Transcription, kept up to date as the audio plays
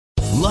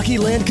Lucky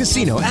Land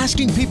Casino,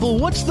 asking people,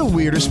 what's the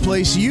weirdest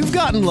place you've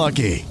gotten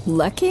lucky?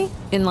 Lucky?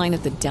 In line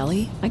at the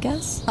deli, I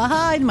guess?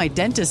 Aha, in my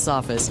dentist's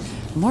office.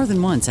 More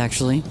than once,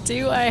 actually.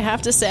 Do I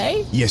have to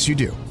say? Yes, you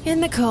do. In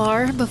the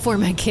car before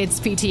my kids'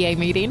 PTA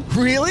meeting.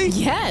 Really?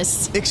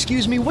 Yes.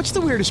 Excuse me, what's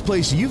the weirdest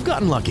place you've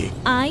gotten lucky?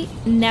 I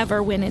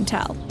never win and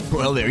tell.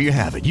 Well, there you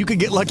have it. You can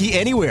get lucky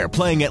anywhere,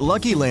 playing at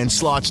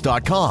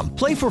LuckyLandSlots.com.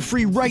 Play for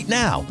free right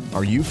now.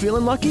 Are you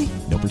feeling lucky?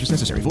 No purchase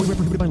necessary. Void where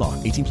prohibited by law.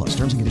 18 plus.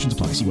 Terms and conditions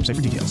apply. See website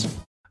for details.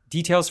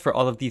 Details for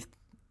all of the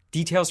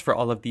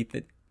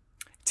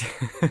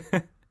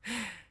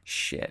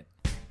shit.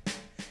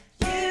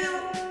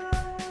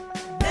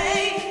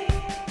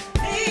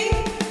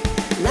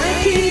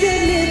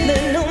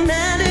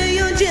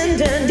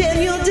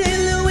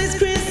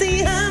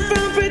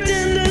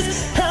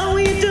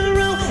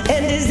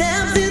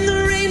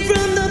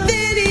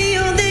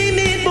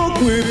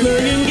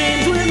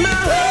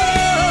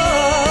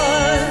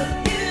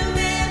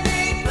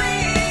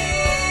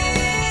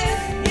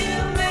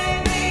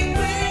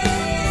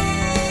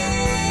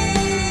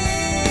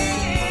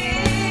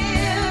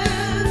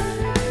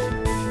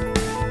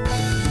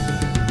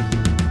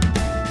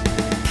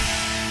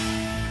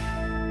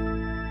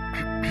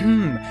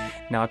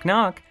 Knock,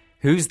 knock.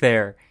 Who's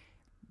there?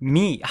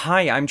 Me.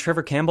 Hi, I'm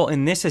Trevor Campbell,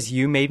 and this is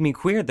You Made Me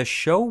Queer, the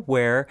show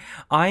where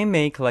I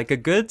make like a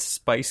good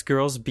Spice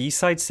Girls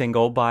B-side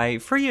single by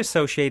free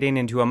associating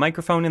into a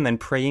microphone and then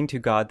praying to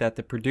God that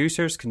the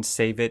producers can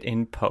save it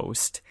in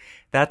post.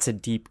 That's a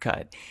deep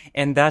cut.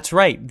 And that's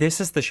right,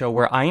 this is the show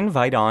where I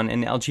invite on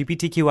an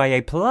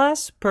LGBTQIA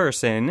plus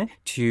person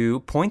to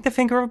point the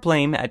finger of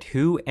blame at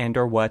who and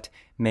or what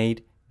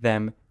made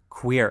them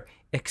queer.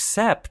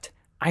 Except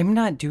I'm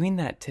not doing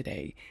that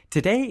today.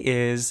 Today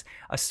is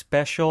a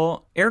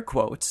special, air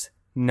quotes,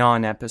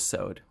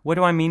 non-episode. What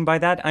do I mean by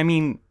that? I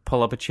mean,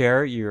 pull up a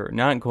chair. You're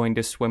not going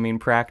to swimming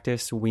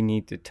practice. We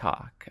need to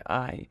talk.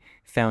 I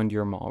found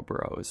your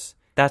Marlboros.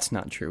 That's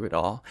not true at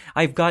all.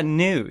 I've got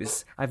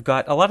news. I've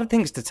got a lot of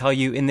things to tell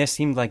you, and this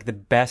seemed like the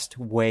best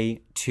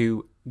way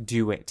to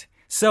do it.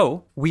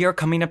 So, we are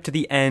coming up to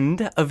the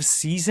end of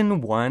season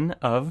 1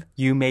 of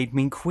You Made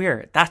Me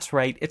Queer. That's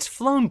right, it's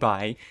flown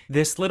by.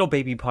 This little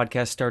baby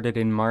podcast started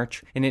in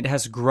March, and it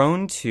has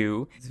grown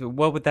to,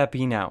 what would that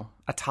be now?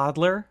 A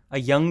toddler, a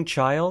young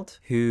child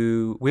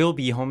who will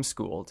be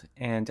homeschooled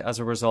and as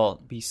a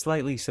result be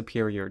slightly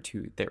superior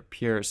to their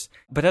peers.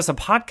 But as a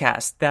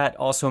podcast, that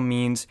also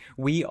means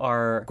we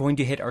are going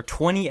to hit our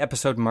 20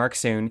 episode mark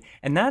soon,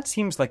 and that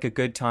seems like a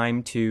good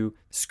time to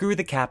screw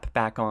the cap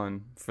back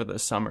on for the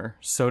summer,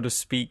 so to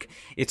speak.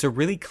 It's a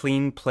really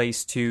clean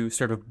place to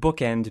sort of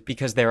bookend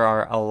because there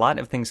are a lot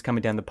of things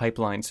coming down the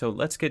pipeline, so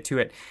let's get to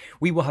it.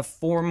 We will have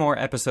 4 more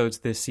episodes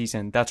this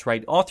season. That's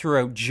right, all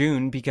throughout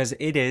June because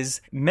it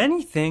is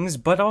many things,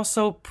 but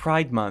also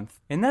Pride Month.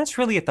 And that's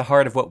really at the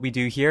heart of what we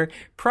do here.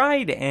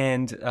 Pride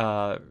and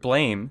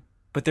blame,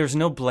 but there's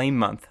no blame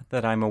month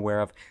that I'm aware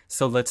of,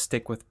 so let's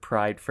stick with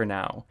Pride for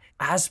now.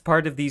 As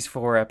part of these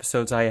 4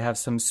 episodes, I have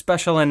some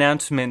special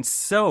announcements.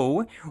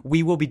 So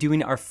we will be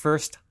doing our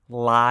first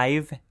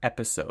live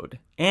episode,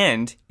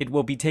 and it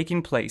will be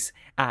taking place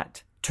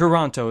at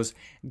Toronto's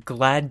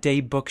Glad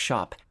Day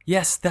Bookshop.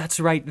 Yes, that's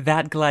right,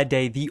 that Glad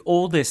Day, the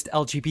oldest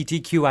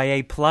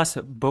LGBTQIA plus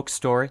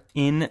bookstore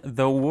in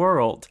the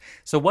world.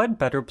 So what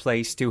better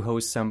place to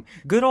host some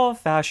good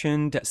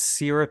old-fashioned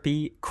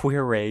syrupy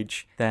queer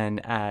rage than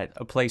at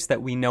a place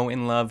that we know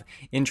and love.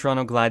 In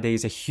Toronto, Glad Day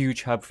is a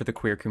huge hub for the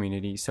queer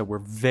community, so we're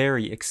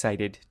very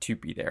excited to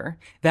be there.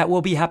 That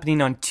will be happening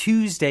on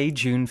Tuesday,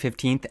 June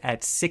 15th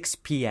at 6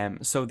 p.m.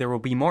 So there will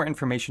be more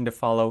information to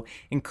follow,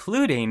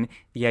 including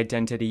the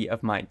identity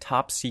of my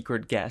top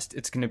secret guest.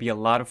 It's going to be a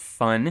lot of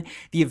fun.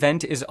 The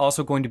event is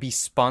also going to be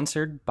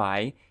sponsored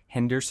by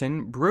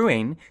Henderson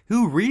Brewing,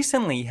 who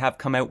recently have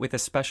come out with a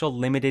special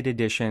limited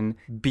edition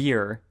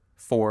beer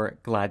for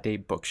Glad Day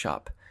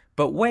Bookshop.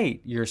 But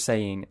wait, you're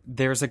saying,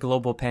 there's a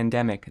global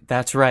pandemic.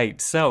 That's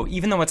right. So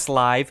even though it's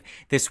live,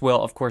 this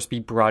will, of course, be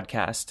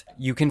broadcast.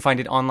 You can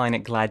find it online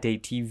at Glad Day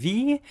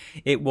TV.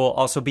 It will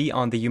also be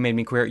on the You Made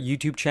Me Queer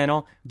YouTube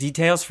channel.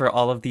 Details for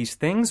all of these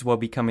things will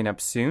be coming up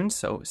soon,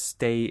 so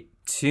stay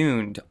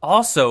tuned.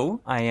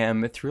 Also, I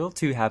am thrilled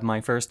to have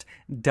my first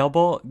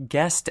double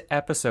guest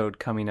episode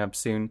coming up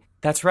soon.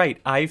 That's right,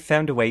 I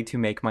found a way to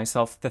make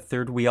myself the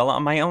third wheel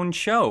on my own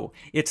show.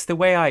 It's the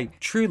way I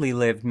truly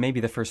lived maybe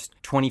the first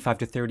 25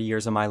 to 30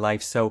 years of my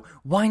life, so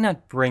why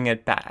not bring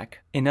it back?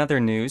 In other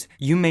news,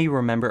 you may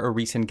remember a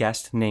recent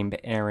guest named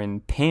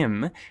Erin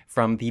Pym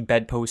from the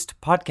Bedpost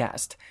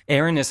podcast.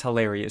 Erin is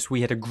hilarious.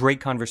 We had a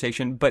great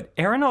conversation, but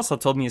Erin also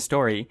told me a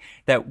story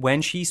that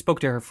when she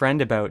spoke to her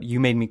friend about You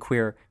Made Me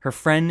Queer, her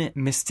friend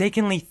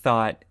mistakenly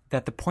thought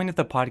that the point of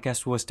the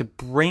podcast was to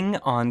bring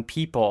on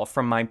people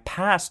from my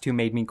past who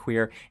made me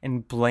queer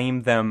and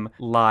blame them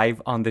live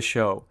on the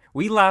show.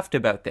 We laughed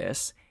about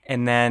this,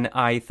 and then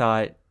I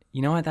thought,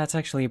 you know what, that's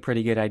actually a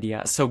pretty good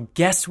idea. So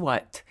guess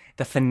what?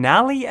 the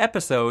finale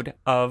episode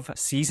of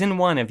season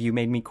 1 of You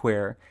Made Me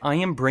Queer, I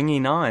am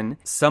bringing on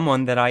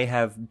someone that I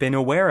have been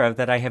aware of,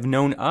 that I have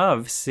known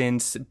of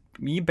since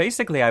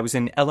basically I was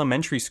in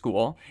elementary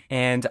school,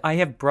 and I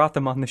have brought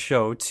them on the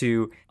show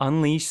to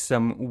unleash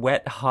some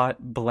wet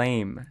hot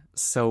blame.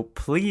 So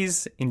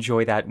please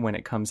enjoy that when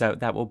it comes out.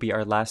 That will be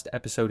our last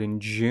episode in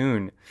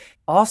June.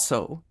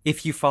 Also,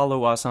 if you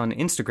follow us on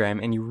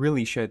Instagram, and you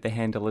really should, the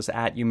handle is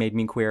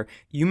 @YouMadeMeQueer,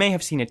 you may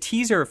have seen a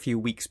teaser a few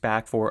weeks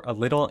back for a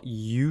little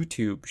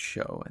YouTube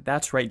show.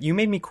 That's right, You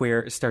Made Me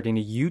Queer is starting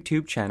a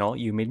YouTube channel,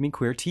 You Made Me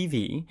Queer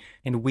TV,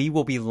 and we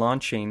will be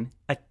launching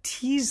a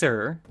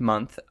teaser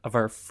month of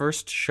our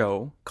first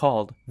show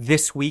called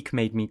This Week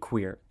Made Me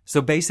Queer.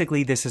 So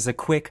basically, this is a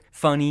quick,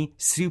 funny,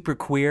 super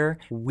queer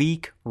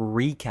week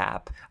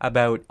recap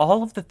about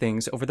all of the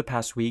things over the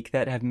past week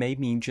that have made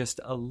me just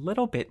a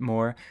little bit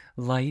more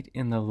light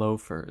in the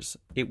loafers.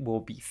 It will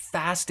be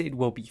fast, it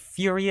will be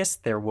furious,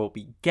 there will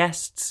be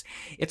guests.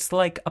 It's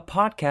like a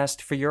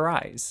podcast for your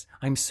eyes.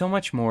 I'm so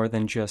much more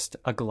than just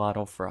a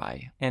glottal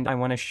fry, and I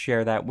want to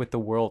share that with the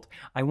world.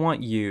 I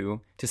want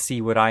you to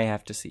see what I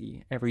have to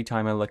see every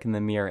time I look in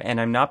the mirror, and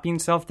I'm not being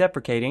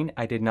self-deprecating.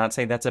 I did not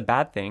say that's a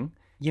bad thing.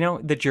 You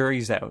know, the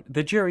jury's out.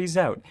 The jury's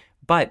out.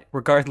 But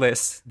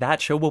regardless,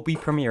 that show will be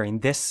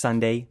premiering this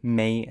Sunday,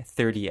 May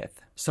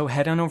 30th. So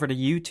head on over to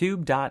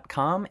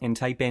youtube.com and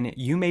type in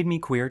You Made Me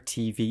Queer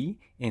TV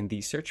in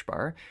the search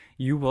bar.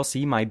 You will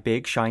see my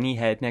big shiny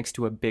head next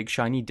to a big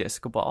shiny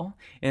disco ball.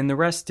 And the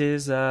rest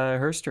is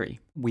herstory.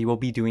 We will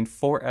be doing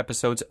 4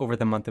 episodes over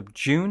the month of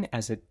June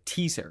as a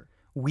teaser.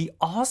 We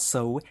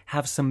also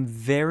have some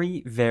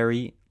very,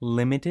 very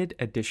limited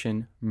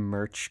edition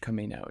merch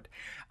coming out.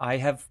 I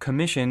have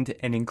commissioned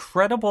an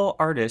incredible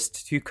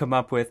artist to come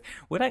up with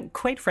what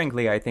quite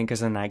frankly I think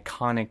is an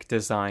iconic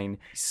design.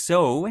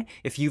 So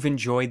if you've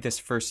enjoyed this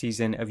first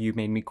season of You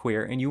Made Me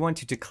Queer and you want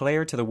to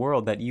declare to the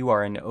world that you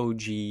are an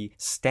OG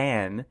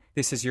stan,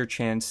 this is your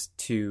chance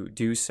to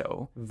do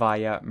so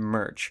via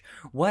merch.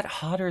 What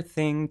hotter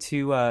thing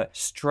to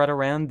strut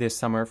around this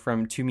summer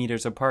from 2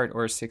 meters apart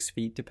or 6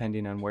 feet,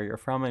 depending on where you're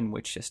from and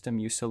which system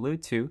you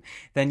salute to,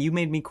 than You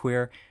Made Me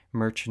Queer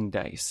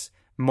merchandise.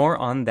 More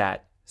on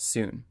that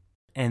soon.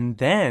 And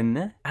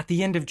then at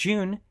the end of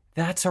June,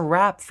 that's a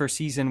wrap for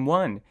season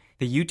 1.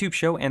 The YouTube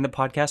show and the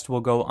podcast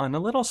will go on a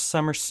little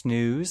summer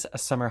snooze, a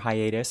summer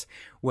hiatus,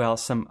 while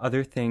some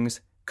other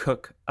things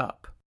cook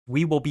up.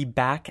 We will be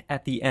back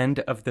at the end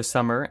of the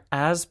summer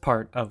as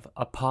part of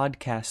a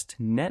podcast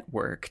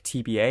network,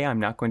 TBA. I'm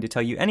not going to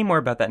tell you any more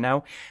about that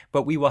now,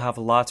 but we will have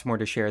lots more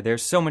to share.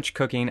 There's so much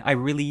cooking. I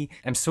really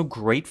am so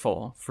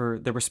grateful for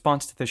the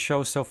response to the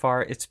show so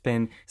far. It's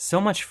been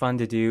so much fun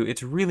to do.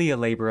 It's really a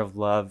labor of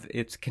love.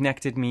 It's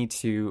connected me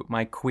to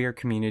my queer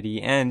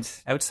community and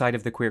outside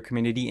of the queer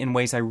community in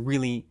ways I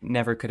really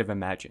never could have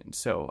imagined.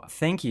 So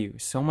thank you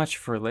so much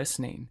for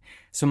listening.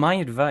 So my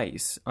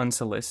advice,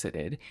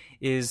 unsolicited,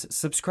 is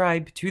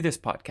subscribe to this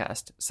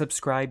podcast,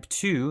 subscribe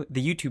to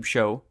the YouTube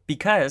show,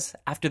 because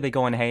after they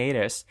go on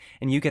hiatus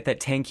and you get that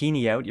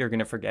tankini out, you're going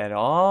to forget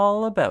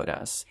all about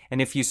us.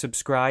 And if you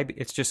subscribe,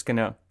 it's just going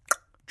to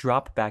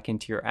drop back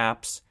into your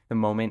apps the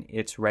moment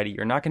it's ready.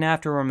 You're not going to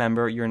have to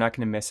remember, you're not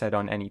going to miss out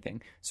on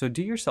anything. So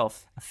do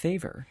yourself a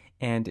favor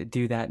and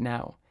do that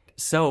now.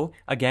 So,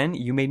 again,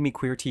 You Made Me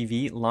Queer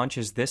TV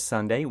launches this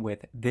Sunday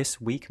with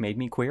This Week Made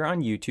Me Queer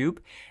on YouTube.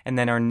 And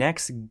then our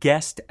next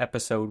guest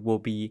episode will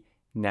be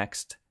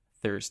next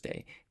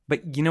Thursday.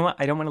 But you know what?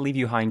 I don't want to leave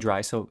you high and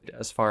dry. So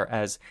as far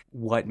as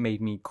what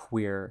made me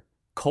queer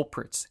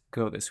culprits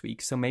go this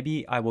week. So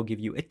maybe I will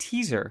give you a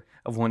teaser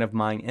of one of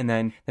mine. And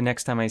then the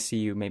next time I see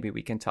you, maybe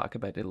we can talk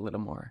about it a little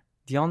more.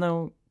 Do y'all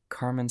know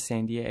Carmen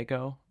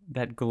Sandiego?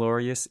 That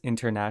glorious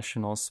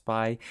international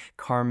spy,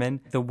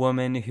 Carmen, the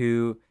woman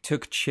who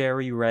took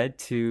Cherry Red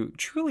to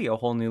truly a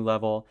whole new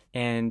level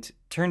and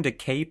turned a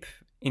cape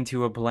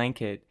into a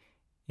blanket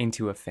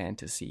into a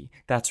fantasy.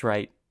 That's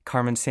right,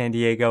 Carmen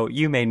Sandiego,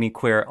 You Made Me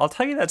Queer. I'll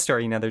tell you that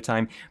story another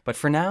time, but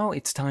for now,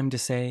 it's time to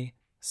say,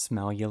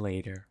 smell you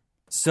later.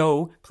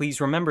 So please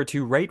remember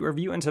to rate,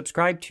 review, and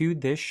subscribe to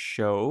this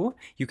show.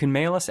 You can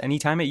mail us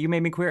anytime at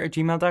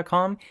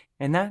youmademequeer@gmail.com,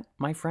 and that,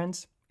 my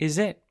friends, is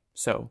it.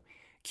 So,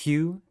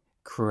 cue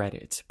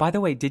credits. By the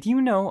way, did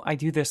you know I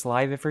do this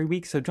live every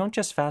week? So don't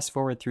just fast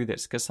forward through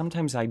this, because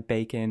sometimes I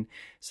bake in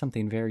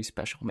something very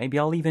special. Maybe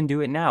I'll even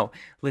do it now.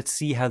 Let's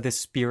see how the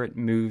spirit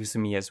moves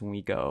me as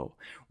we go.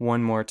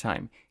 One more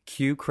time.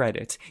 Cue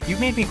credits. You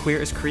Made Me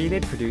Queer is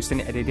created, produced,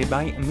 and edited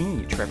by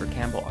me, Trevor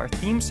Campbell. Our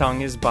theme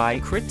song is by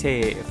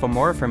Crite. For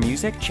more from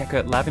music, check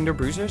out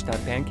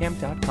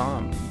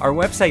lavenderbruisers.bandcamp.com. Our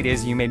website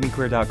is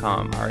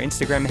youmademequeer.com. Our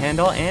Instagram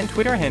handle and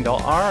Twitter handle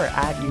are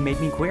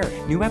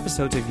 @YouMadeMeQueer. New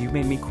episodes of You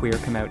Made Me Queer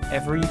come out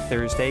every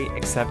Thursday,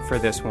 except for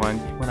this one,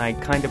 when I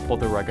kind of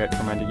pulled the rug out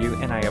from under you,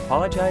 and I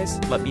apologize.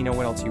 Let me know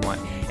what else you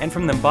want. And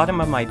from the bottom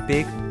of my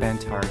big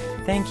bent heart,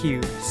 thank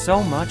you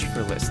so much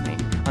for listening.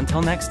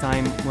 Until next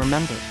time,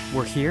 remember,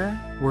 we're here,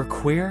 we're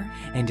queer,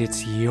 and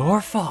it's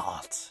your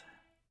fault.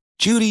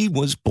 Judy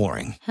was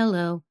boring.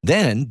 Hello.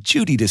 Then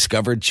Judy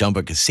discovered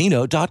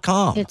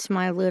ChumbaCasino.com. It's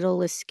my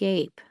little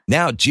escape.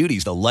 Now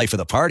Judy's the life of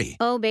the party.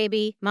 Oh,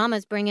 baby,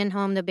 mama's bringing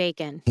home the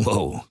bacon.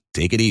 Whoa,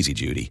 take it easy,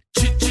 Judy.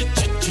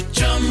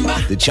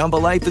 The Chumba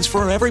life is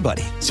for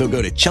everybody. So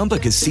go to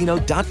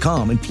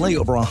ChumbaCasino.com and play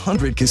over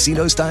 100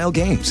 casino-style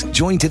games.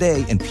 Join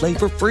today and play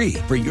for free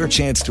for your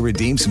chance to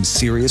redeem some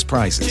serious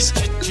prizes.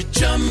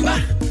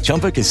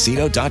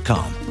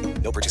 ChumbaCasino.com.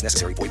 No purchase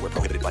necessary. Void where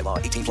prohibited by law.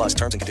 18 plus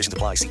terms and conditions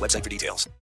apply. See website for details.